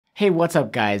Hey, what's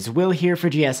up guys, Will here for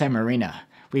GSM Arena.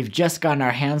 We've just gotten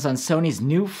our hands on Sony's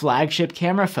new flagship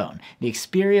camera phone, the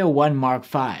Xperia 1 Mark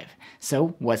V.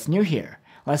 So what's new here?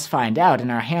 Let's find out in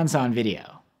our hands-on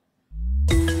video.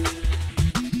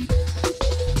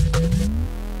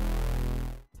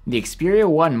 The Xperia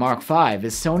 1 Mark V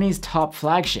is Sony's top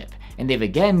flagship, and they've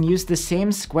again used the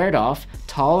same squared-off,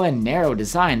 tall and narrow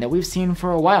design that we've seen for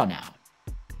a while now.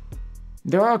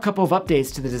 There are a couple of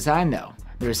updates to the design though.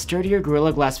 There is sturdier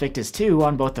Gorilla Glass Victus 2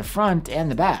 on both the front and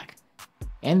the back.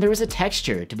 And there is a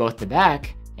texture to both the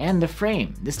back and the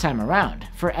frame this time around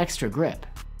for extra grip.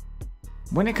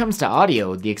 When it comes to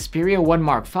audio, the Xperia 1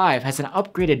 Mark V has an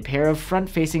upgraded pair of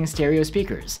front-facing stereo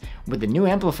speakers with a new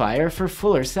amplifier for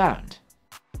fuller sound.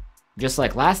 Just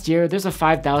like last year, there's a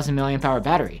 5000 mAh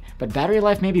battery, but battery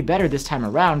life may be better this time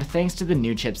around thanks to the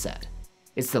new chipset.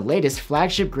 It's the latest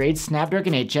flagship-grade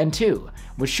Snapdragon 8 Gen 2,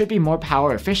 which should be more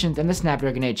power efficient than the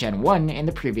Snapdragon 8 Gen 1 in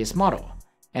the previous model.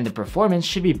 And the performance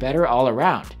should be better all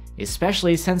around,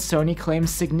 especially since Sony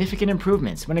claims significant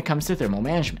improvements when it comes to thermal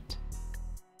management.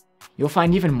 You'll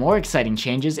find even more exciting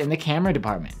changes in the camera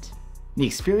department. The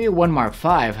Xperia 1 Mark V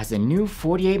has a new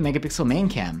 48 megapixel main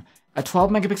cam, a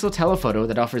 12 megapixel telephoto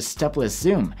that offers stepless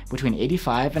zoom between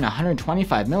 85 and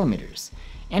 125 millimeters,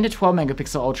 and a 12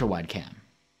 megapixel ultra-wide cam.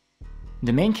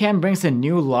 The main cam brings a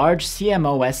new large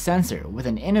CMOS sensor with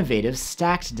an innovative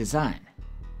stacked design.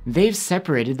 They've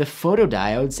separated the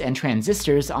photodiodes and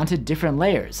transistors onto different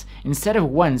layers instead of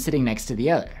one sitting next to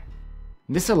the other.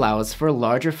 This allows for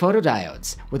larger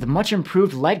photodiodes with much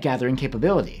improved light gathering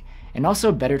capability and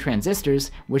also better transistors,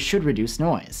 which should reduce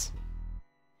noise.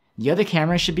 The other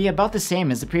camera should be about the same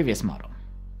as the previous model.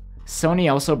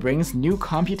 Sony also brings new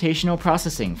computational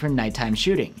processing for nighttime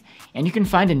shooting, and you can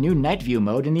find a new night view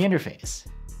mode in the interface.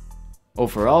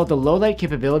 Overall, the low-light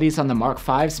capabilities on the Mark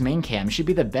V's main cam should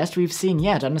be the best we've seen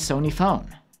yet on a Sony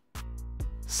phone.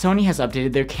 Sony has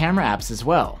updated their camera apps as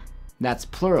well. That's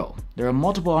plural. There are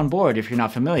multiple on board if you're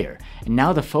not familiar, and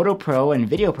now the Photo Pro and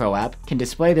Video Pro app can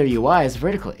display their UIs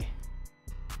vertically.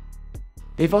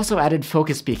 They've also added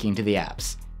focus peaking to the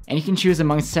apps, and you can choose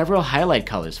among several highlight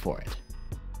colors for it.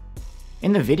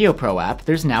 In the Video Pro app,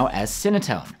 there's now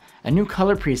S-Cinetone, a new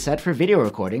color preset for video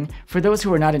recording for those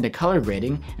who are not into color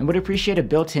grading and would appreciate a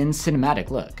built-in cinematic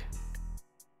look.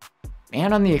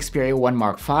 And on the Xperia 1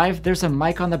 Mark V, there's a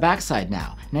mic on the backside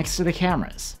now, next to the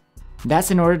cameras.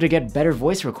 That's in order to get better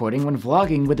voice recording when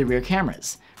vlogging with the rear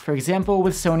cameras, for example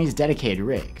with Sony's dedicated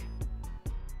rig.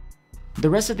 The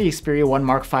rest of the Xperia 1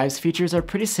 Mark V's features are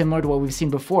pretty similar to what we've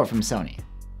seen before from Sony.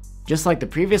 Just like the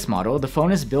previous model, the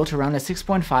phone is built around a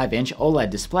 6.5-inch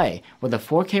OLED display with a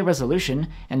 4K resolution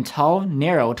and tall,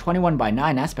 narrow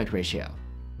 21:9 aspect ratio.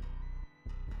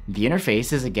 The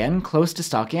interface is again close to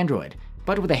stock Android,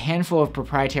 but with a handful of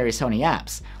proprietary Sony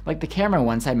apps, like the camera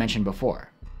ones I mentioned before.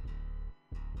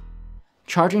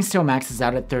 Charging still maxes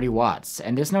out at 30 watts,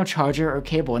 and there's no charger or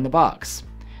cable in the box.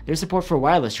 There's support for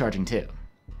wireless charging too.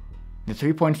 The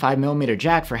 3.5mm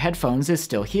jack for headphones is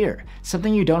still here,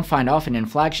 something you don't find often in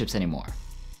flagships anymore.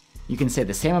 You can say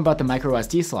the same about the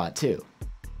MicroSD slot too.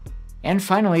 And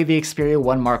finally, the Xperia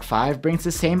 1 Mark V brings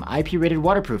the same IP-rated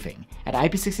waterproofing at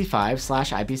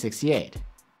IP65/IP68.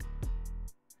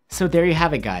 So there you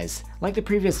have it guys. Like the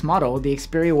previous model, the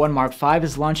Xperia 1 Mark V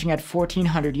is launching at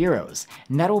 1,400 euros,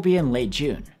 and that will be in late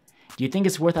June. Do you think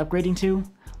it's worth upgrading to?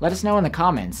 Let us know in the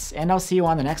comments, and I'll see you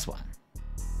on the next one.